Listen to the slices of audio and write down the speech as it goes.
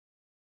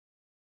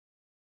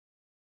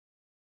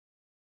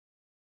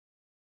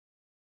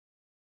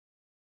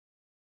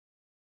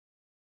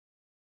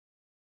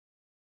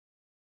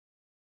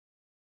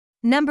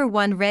Number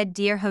 1 Red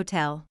Deer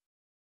Hotel.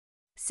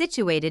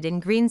 Situated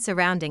in green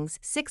surroundings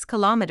 6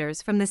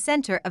 kilometers from the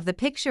center of the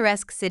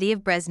picturesque city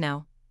of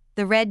Brezno,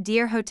 the Red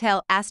Deer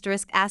Hotel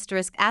offers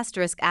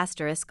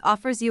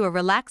you a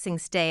relaxing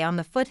stay on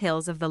the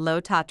foothills of the Low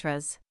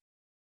Tatras.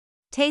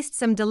 Taste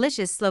some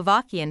delicious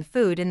Slovakian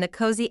food in the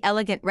cozy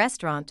elegant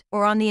restaurant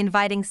or on the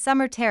inviting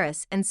summer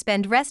terrace and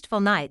spend restful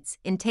nights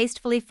in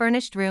tastefully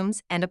furnished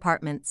rooms and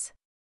apartments.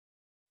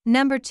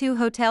 Number 2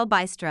 Hotel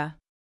Bystra.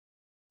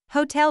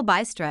 Hotel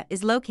Bystra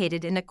is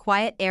located in a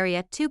quiet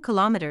area 2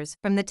 kilometers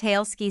from the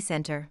Tail Ski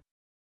Center.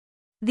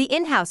 The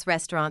in-house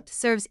restaurant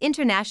serves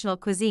international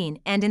cuisine,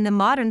 and in the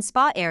modern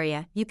spa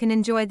area you can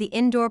enjoy the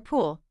indoor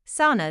pool,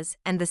 saunas,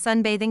 and the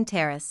sunbathing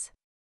terrace.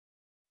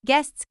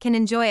 Guests can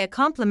enjoy a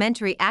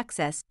complimentary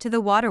access to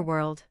the water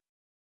world.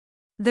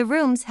 The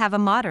rooms have a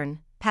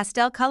modern,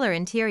 pastel color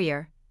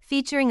interior,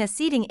 featuring a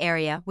seating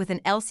area with an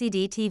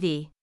LCD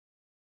TV.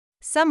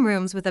 Some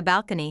rooms with a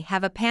balcony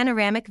have a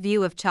panoramic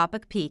view of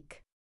Chopok Peak.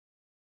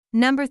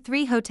 Number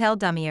 3 Hotel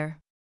Dumir.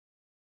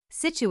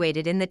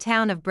 Situated in the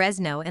town of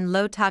Brezno and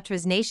Low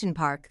Tatras Nation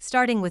Park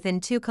starting within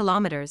 2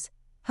 kilometers,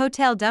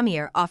 Hotel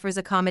Dumir offers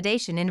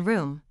accommodation in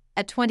room,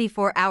 a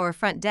 24-hour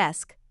front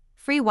desk,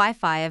 free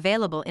Wi-Fi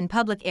available in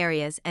public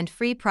areas and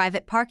free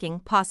private parking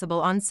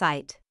possible on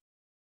site.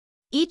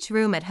 Each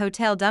room at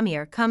Hotel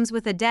Dumir comes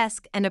with a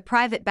desk and a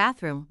private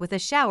bathroom with a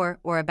shower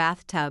or a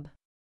bathtub.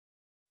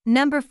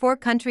 Number 4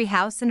 Country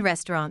House and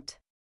Restaurant.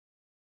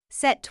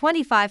 Set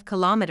 25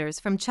 kilometers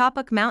from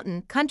Chopok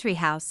Mountain, Country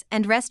House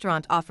and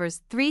Restaurant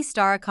offers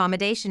 3-star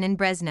accommodation in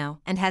Brezno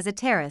and has a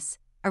terrace,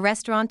 a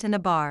restaurant and a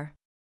bar.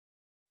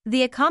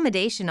 The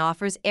accommodation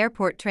offers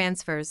airport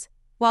transfers,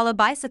 while a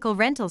bicycle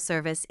rental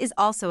service is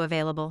also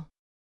available.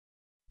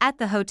 At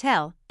the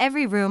hotel,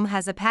 every room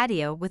has a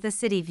patio with a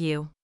city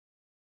view.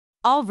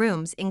 All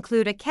rooms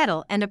include a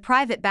kettle and a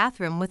private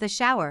bathroom with a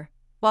shower,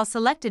 while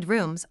selected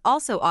rooms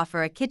also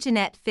offer a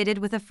kitchenette fitted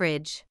with a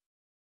fridge.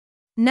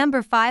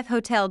 Number 5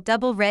 Hotel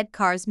Double Red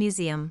Cars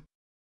Museum.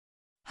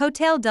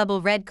 Hotel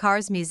Double Red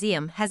Cars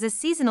Museum has a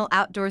seasonal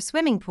outdoor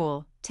swimming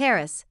pool,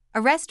 terrace,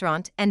 a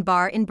restaurant and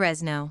bar in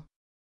Brezno.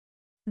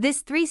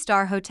 This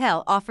 3-star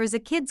hotel offers a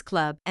kids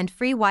club and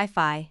free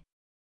Wi-Fi.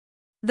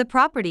 The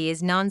property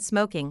is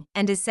non-smoking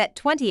and is set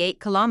 28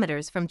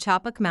 kilometers from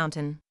Chopok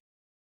Mountain.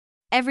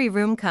 Every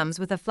room comes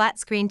with a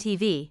flat-screen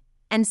TV,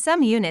 and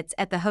some units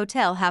at the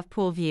hotel have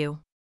pool view.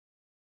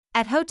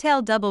 At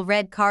Hotel Double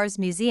Red Cars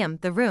Museum,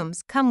 the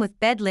rooms come with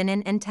bed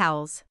linen and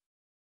towels.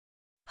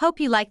 Hope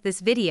you like this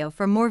video.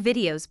 For more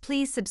videos,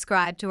 please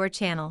subscribe to our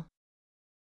channel.